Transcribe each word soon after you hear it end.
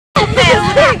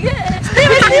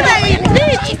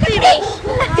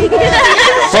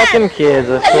Fucking kids,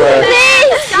 I swear.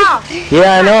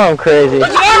 Yeah, I know I'm crazy.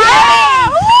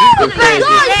 Super crazy.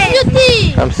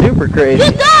 I'm super crazy.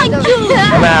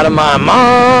 I'm out of my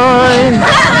mind.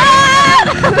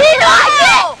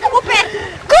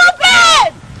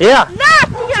 Yeah.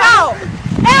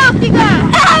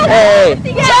 Hey.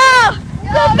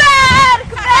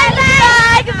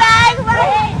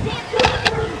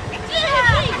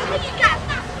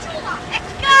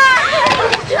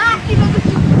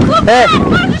 Hey.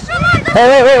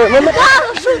 Hey, wait.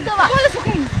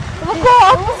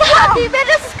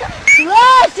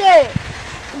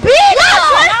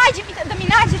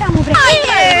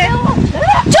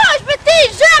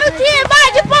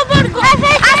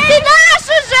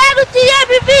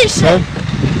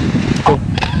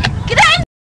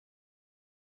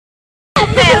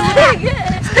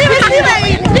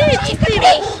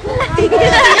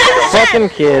 Fucking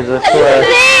kids, I swear.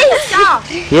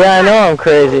 Yeah, I know I'm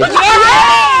crazy.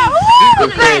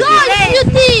 Super crazy.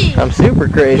 I'm super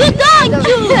crazy.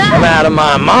 I'm out of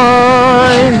my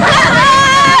mind.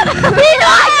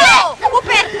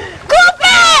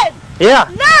 Yeah.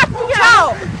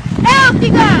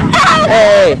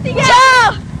 Hey.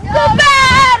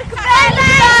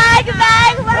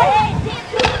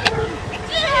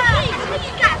 Hey,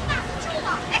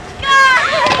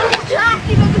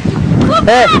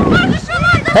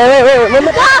 wait.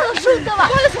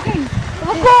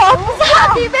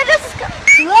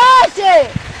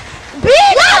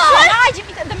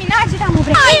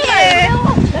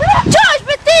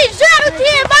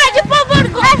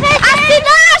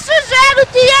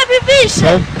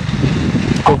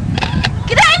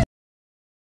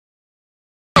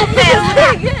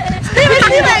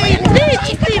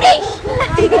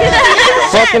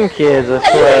 Fucking kids, I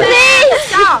swear.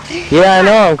 Yeah, I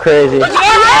know I'm crazy.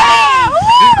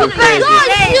 Super crazy.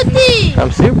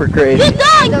 I'm super crazy.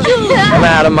 I'm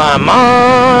out of my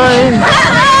mind.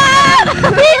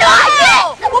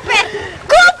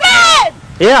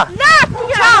 Yeah.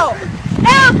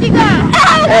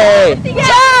 Hey.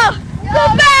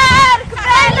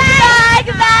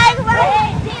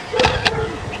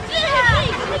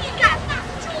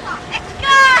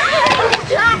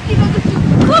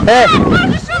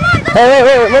 Hey,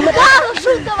 wait.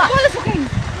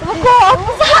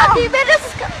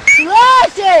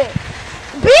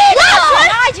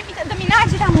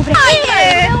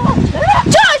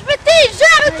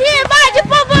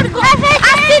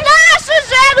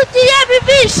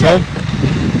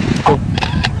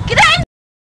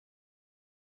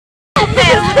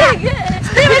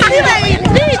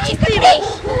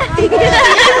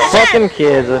 Fucking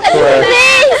kids, I swear.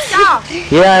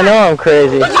 Yeah, I know I'm crazy.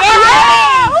 Super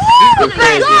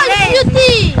crazy.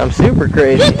 I'm super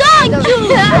crazy.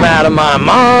 I'm out of my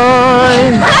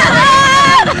mind.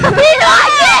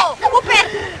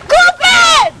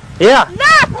 Yeah.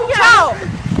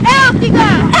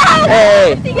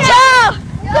 Hey.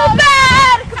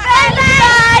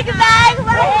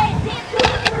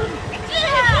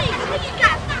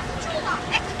 Hey, wait.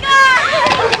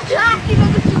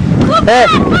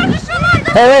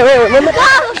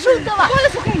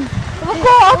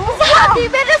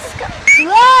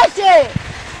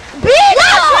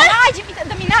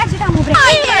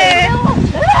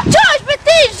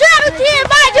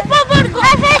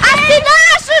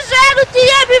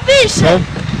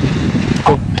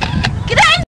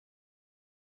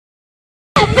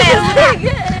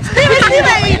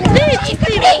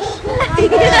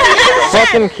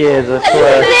 Fucking kids, I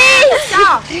swear.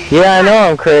 Yeah, I know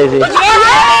I'm crazy.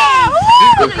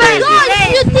 Super crazy.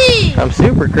 I'm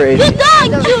super crazy.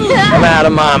 I'm out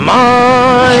of my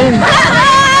mind.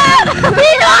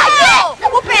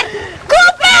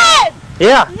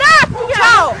 Yeah.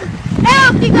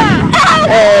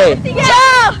 Hey.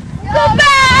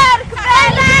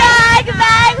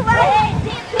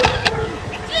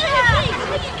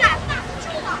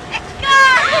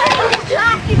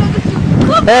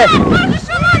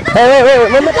 Hey,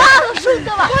 wait.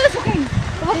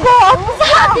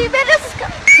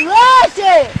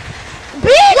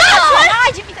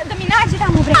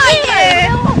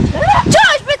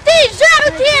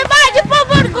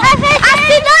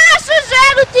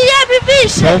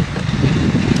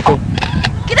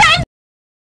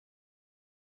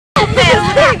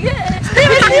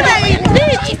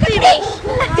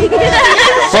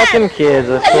 Fucking kids,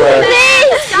 I swear.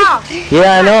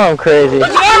 Yeah, I know I'm crazy.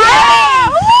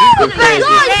 Super crazy.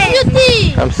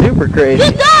 I'm super crazy.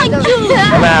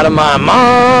 I'm out of my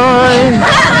mind.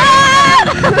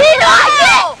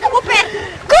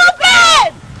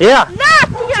 Yeah.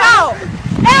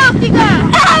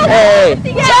 Hey. Ei!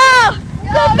 Tchau!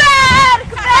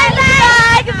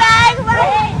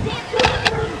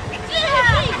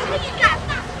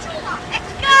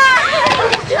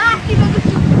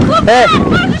 Hey!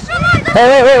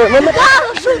 Hey, wait,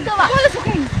 Não, chuta lá! Olha só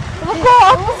quem! Eu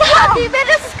vou sabe,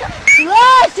 beleza?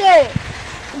 Longe!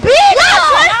 Bicho!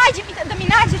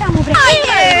 Dominade da mão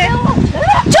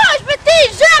Чого би ти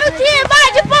жару тієї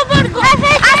баді поверху, а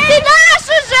ти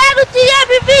нашу жару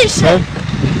тієї більше?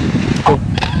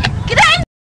 Кидай!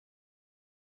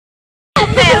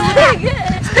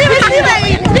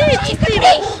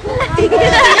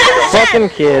 Fucking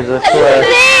kids, I swear.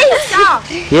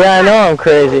 Yeah, I know I'm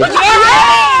crazy.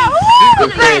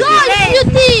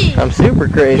 I'm super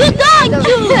crazy.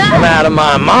 I'm out of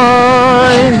my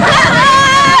mind.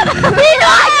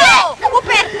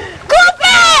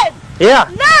 Yeah.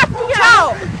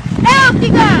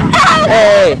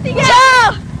 Hey.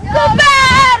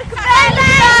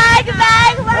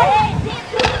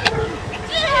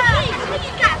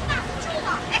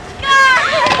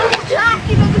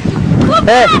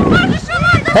 Hey.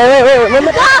 Hey, wait.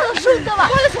 Não, chuta lá.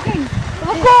 Olha só quem.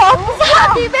 Eu vou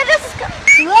sabe, beleza?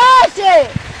 Longe.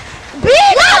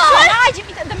 Bicho!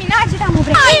 Dominade da mão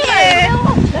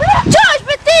Чого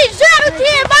би ти жару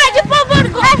тієї баді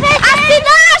поверху, а ти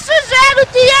нашу жару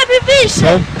тієї більше?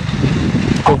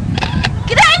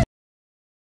 Кидай!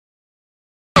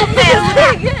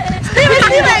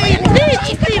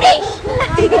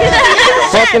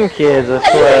 Fucking kids, I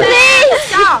swear.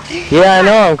 Yeah, I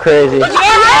know I'm crazy.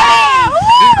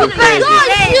 Super crazy.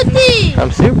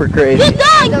 I'm super crazy.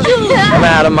 I'm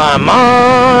out of my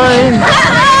mind.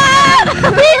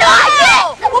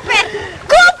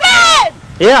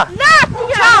 Yeah.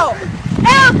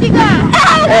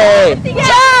 Hey.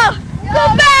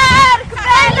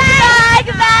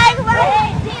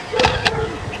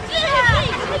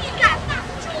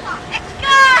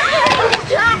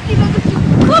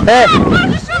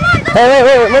 Hey,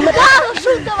 wait. Não,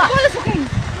 chuta lá. Olha só quem.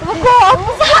 Eu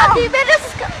vou sabe, beleza?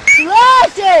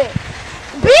 Longe.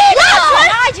 Bicho!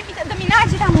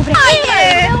 Dominade da mão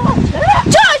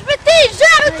Чого би ти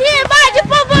жару тієї баді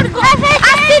поверху, а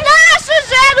ти нашу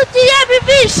жару тієї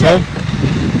більше?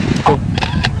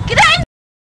 Кидай!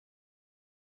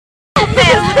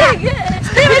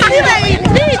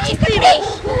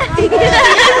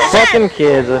 Fucking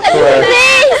kids, I swear.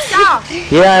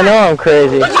 Yeah, I know I'm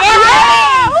crazy.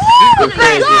 Super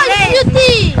crazy.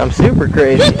 I'm super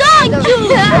crazy.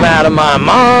 I'm out of my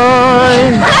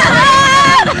mind.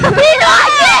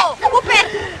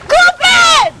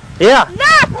 Yeah.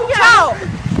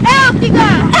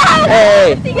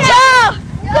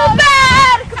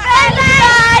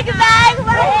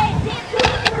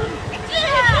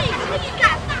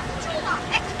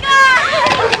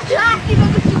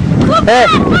 Hey.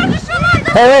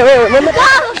 Hey, wait. Não,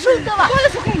 chuta lá. Olha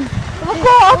só quem. Eu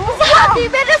vou sabe,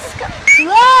 beleza?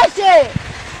 Longe.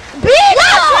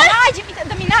 Bicho!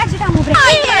 Dominade da mão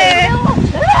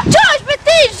Чого би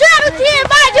ти жару тієї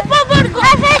баді поверху, а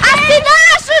ти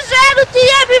нашу жару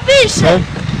тієї більше?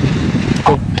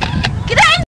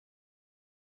 Кидай!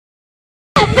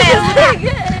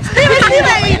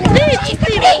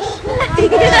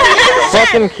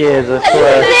 Fucking kids, I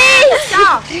swear.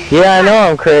 Yeah, I know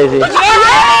I'm crazy.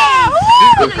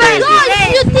 Super crazy.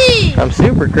 I'm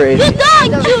super crazy.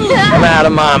 I'm out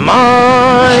of my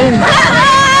mind.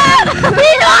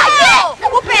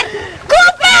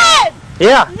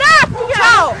 Yeah.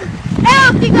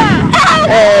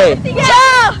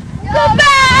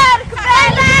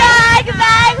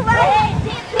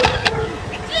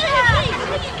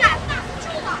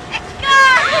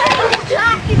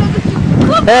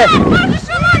 Hey.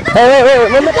 Hey,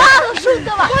 wait. Não,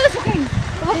 chuta lá. Olha só quem.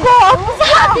 Eu vou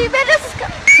sabe, beleza?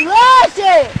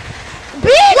 Longe.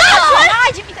 Bicho!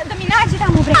 Dominade da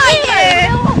mão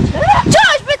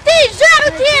Чого би ти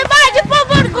жару тієї баді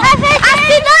поверху, а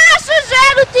ти нашу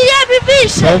жару тієї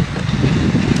більше?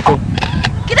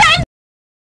 Кидай!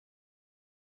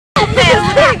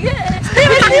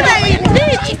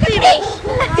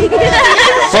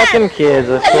 Fucking kids,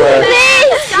 I swear.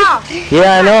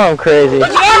 Yeah, I know I'm crazy.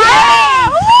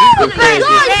 Super crazy.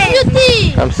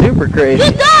 I'm super crazy.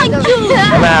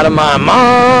 I'm out of my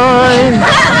mind.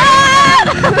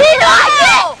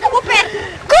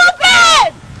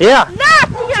 Yeah.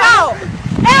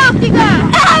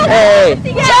 Hey.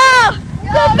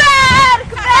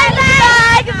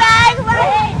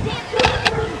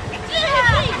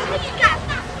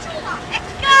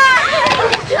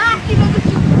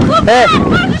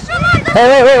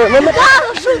 Hey, wait. Não,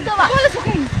 chuta lá. Olha só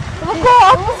quem. Eu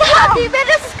vou sabe,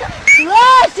 beleza?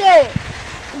 Longe.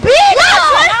 Bicho!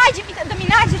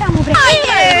 Dominade da mão Чого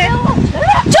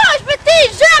би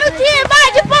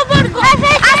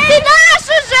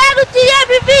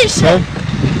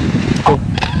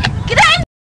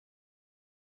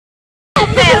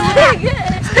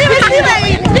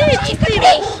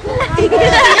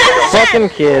Fucking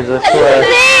kids, I swear.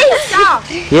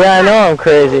 Please. Yeah, I know I'm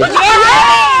crazy.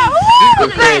 Super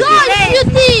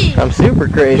crazy. I'm super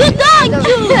crazy. You don't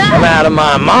do. I'm out of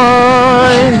my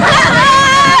mind.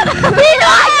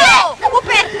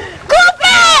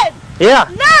 Cupid! Yeah.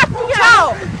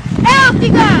 Ciao!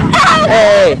 Eltiga!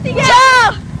 Hey.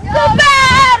 Ciao! Cupid!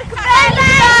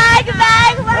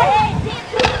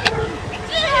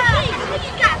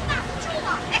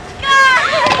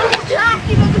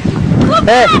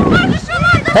 Hey.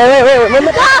 Hey,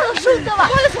 wait.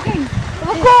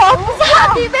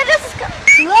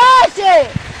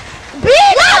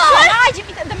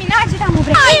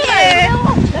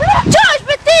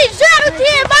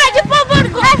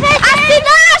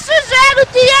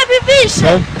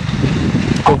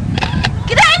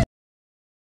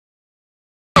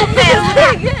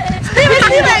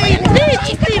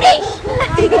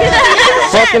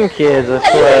 Fucking kids, I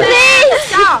swear.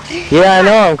 Yeah, I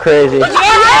know I'm crazy.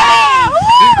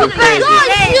 Super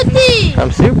crazy.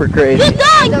 I'm super crazy.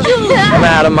 I'm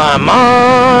out of my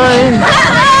mind.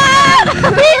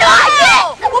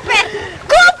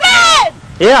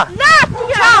 Yeah.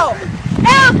 Ciao!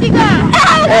 Eltiga!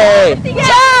 Hey.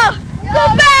 Ciao!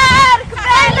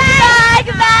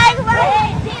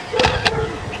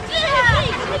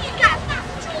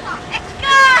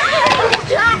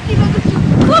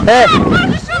 Hey.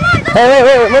 Hey,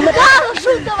 wait.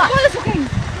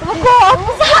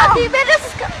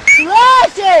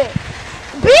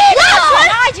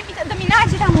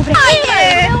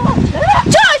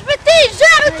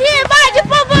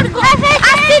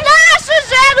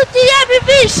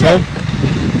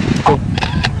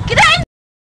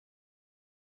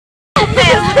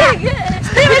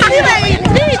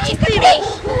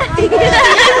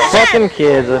 Fucking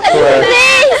kids, I swear.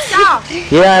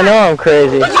 Yeah, I know I'm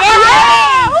crazy.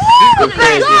 Super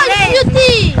crazy.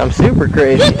 I'm super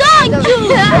crazy.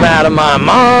 I'm out of my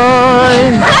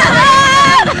mind.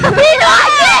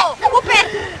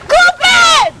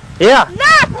 Yeah.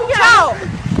 Ciao!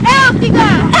 Eltiga!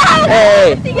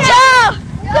 Hey. Ciao!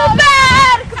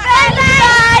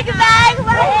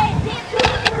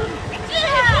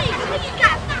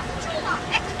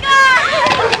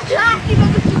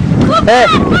 Hey.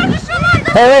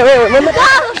 Hey, wait.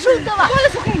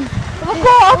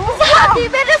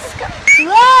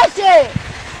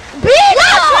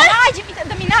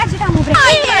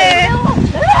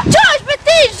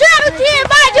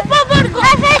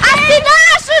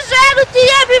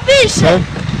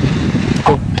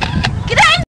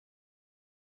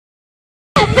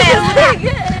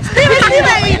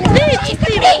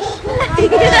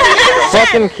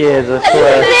 Fucking kids, I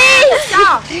swear.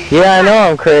 Yeah, I know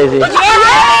I'm crazy.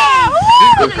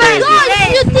 Super crazy.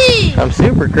 I'm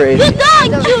super crazy.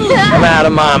 I'm out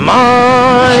of my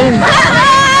mind.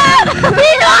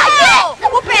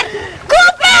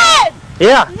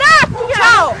 Yeah.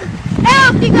 Ciao!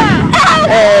 Eltiga!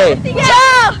 Hey.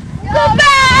 Ciao!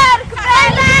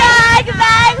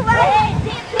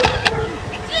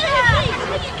 Hey.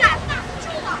 Hey,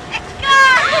 wait.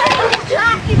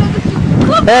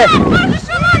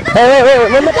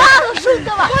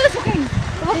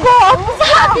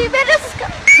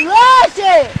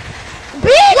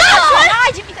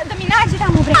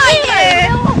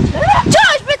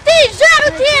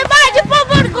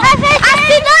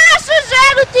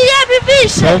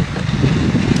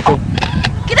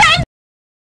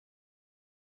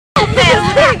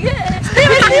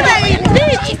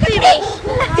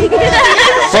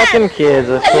 Fucking kids,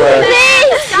 I swear.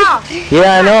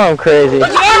 Yeah, I know I'm crazy.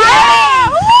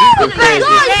 Super crazy.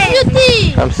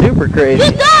 I'm super crazy.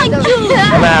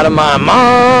 I'm out of my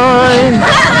mind.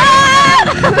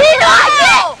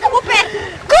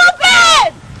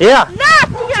 Yeah.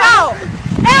 Ciao!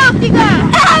 Eltiga!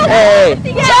 Hey.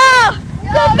 Ciao!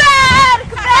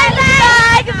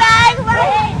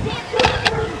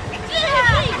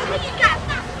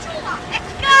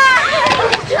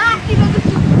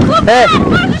 Hey.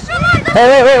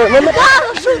 Wait.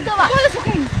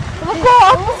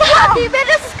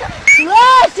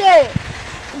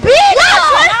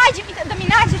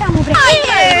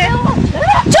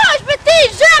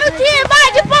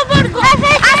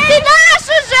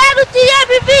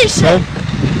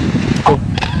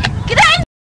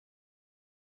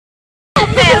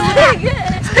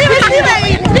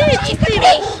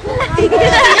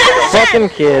 Fucking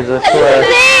kids, I swear.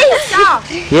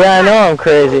 Yeah, I know I'm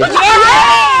crazy.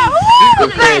 Super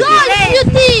crazy.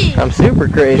 I'm super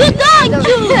crazy.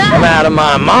 I'm out of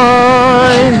my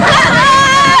mind.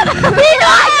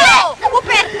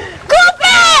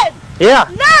 Yeah.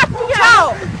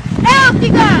 Ciao!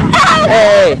 Eltiga!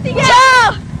 Hey.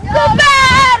 Ciao! Cupid!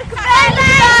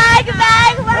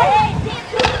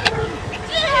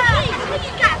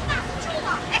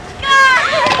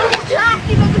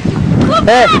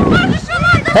 Hey!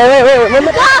 Hey, wait, Não,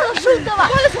 chuta lá.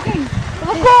 Olha só quem.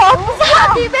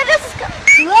 Sabe, beleza.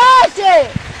 Loja!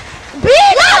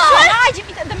 Bicho!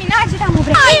 Dominade da mão.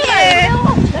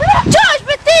 Josh,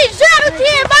 Betis, zero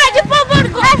tinha mais de favor.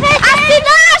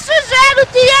 Assinaste zero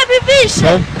tinha me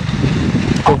bicho.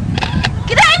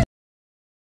 Grande!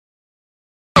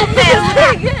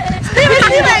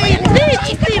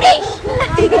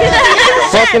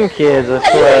 Fucking kids, I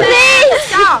swear.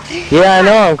 Yeah, I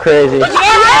know I'm crazy.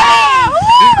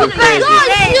 Super crazy.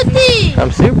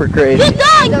 I'm super crazy.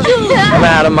 I'm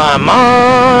out of my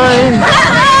mind.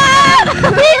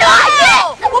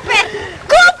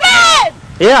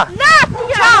 Yeah.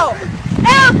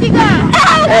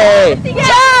 Hey.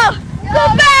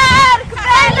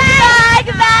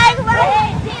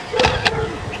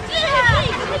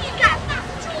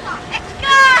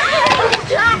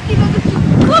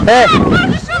 Hey.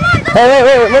 Hey,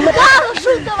 wait. Não,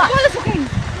 chuta lá. Olha só quem.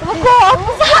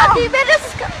 Sabe, beleza.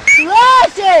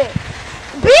 Loja!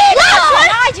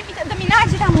 Bicho!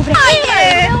 Dominade da mão.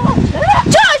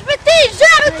 Josh, Betis,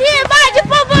 zero tinha mais de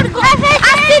favor.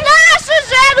 Assinaste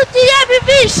zero tinha me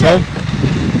bicho.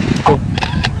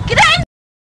 Grande!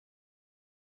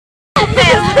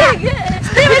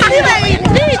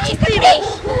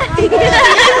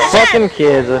 Fucking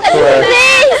kids, I swear.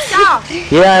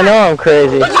 Yeah, I know I'm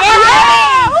crazy.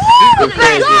 Super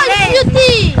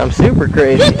crazy. I'm super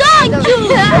crazy.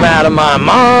 I'm out of my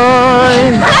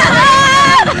mind.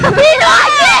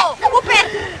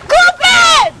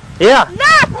 Yeah.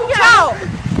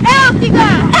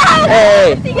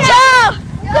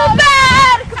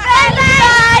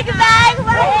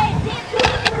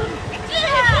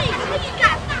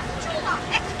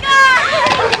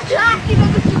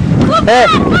 Hey.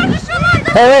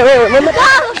 Hey, wait. Não,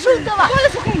 chuta lá. Olha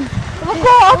só quem.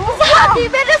 Sabe,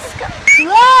 beleza.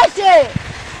 Loja!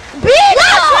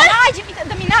 Bicho!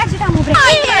 Dominade da mão.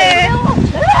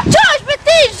 Josh,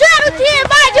 Betis, zero tinha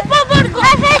mais de favor.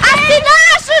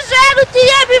 Assinaste zero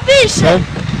tinha me bicho.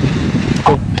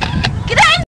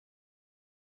 Grande!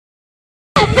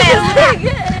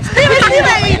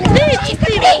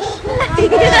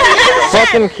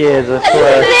 Fucking kids, I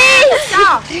swear.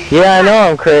 Yeah, I know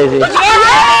I'm crazy.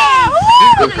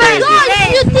 Super crazy.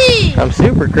 I'm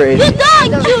super crazy.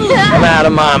 I'm out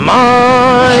of my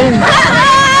mind.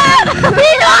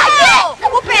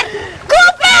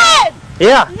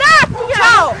 Yeah.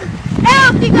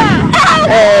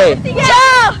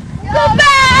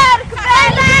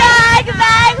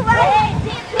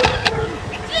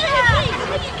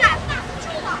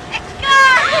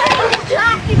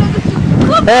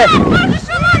 Hey.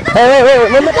 Hey,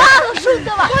 wait. Não,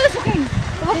 chuta lá. Olha só quem.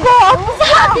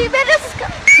 Sabe, beleza.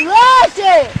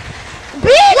 Loja!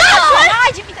 Bicho!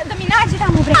 Dominade da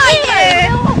mão.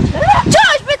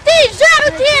 Josh, Betis,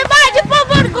 zero tinha mais de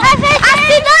favor.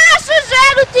 Assinaste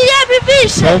zero tinha me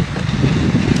bicho.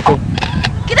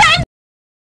 Grande!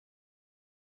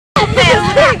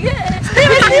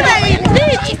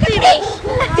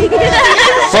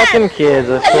 Fucking kids,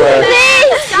 I swear.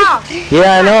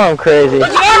 Yeah, I know I'm crazy.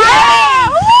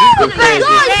 Super crazy.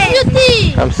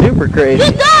 I'm super crazy.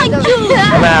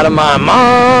 I'm out of my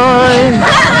mind.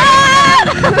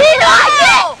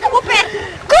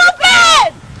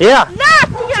 Yeah.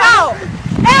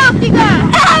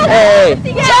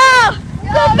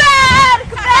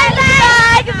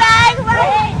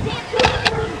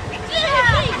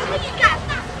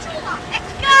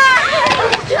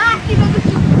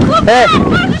 Hey.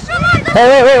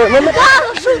 Hey, wait. Não,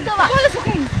 chuta lá. Olha só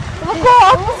quem.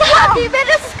 Sabe,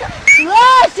 beleza.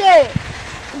 Loja!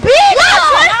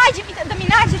 Bicho!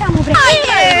 Dominade da mão.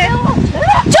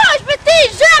 Josh,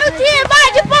 Betis, zero tinha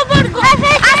mais de favor.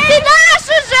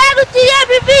 Assinaste zero tinha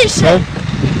me bicho.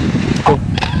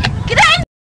 Grande!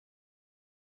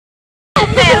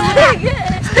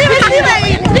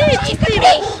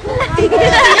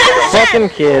 Fucking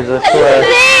kids, I swear.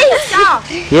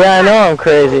 Yeah, I know I'm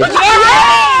crazy.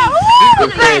 Super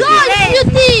crazy.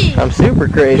 I'm super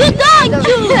crazy.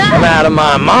 I'm out of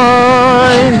my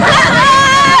mind.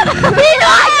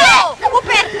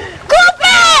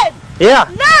 Yeah.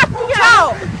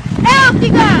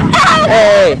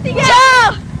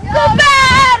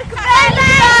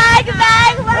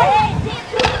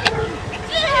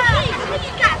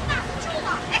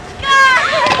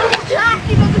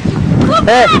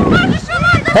 Hey.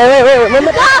 Hey, wait.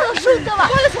 Não, chuta lá.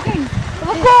 Olha só quem.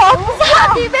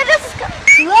 Sabe, beleza.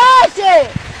 Loja!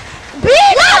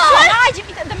 Bicho!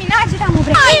 Dominade da mão.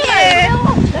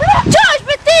 Josh,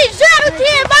 Betis, zero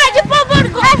tinha mais de favor.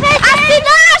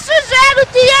 Assinaste zero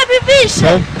tinha me bicho.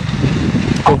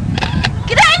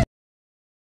 Grande!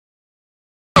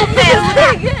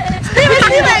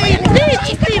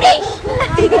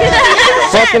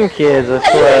 Fucking kids, I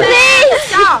swear.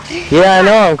 Yeah, I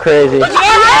know I'm crazy.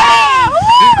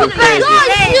 Super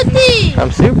crazy.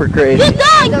 I'm super crazy.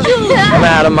 I'm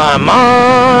out of my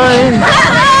mind.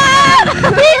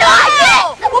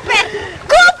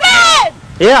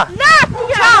 Yeah.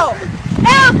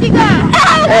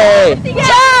 Hey.